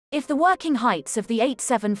If the working heights of the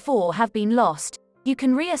 874 have been lost, you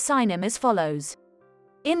can reassign them as follows.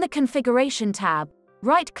 In the Configuration tab,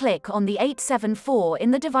 right-click on the 874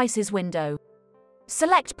 in the Devices window.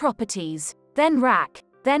 Select Properties, then Rack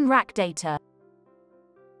Data.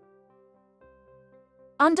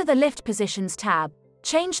 Under the Lift Positions tab,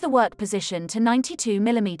 change the work position to 92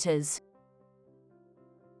 mm.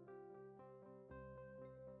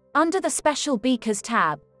 Under the Special Beakers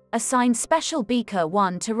tab, assign Special Beaker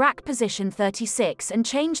 1 to rack position 36 and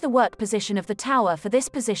change the work position of the tower for this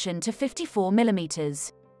position to 54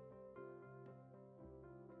 mm.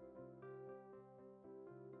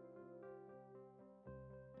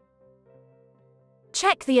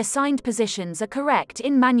 Check the assigned positions are correct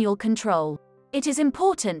in manual control. It is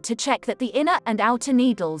important to check that the inner and outer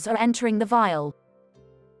needles are entering the vial.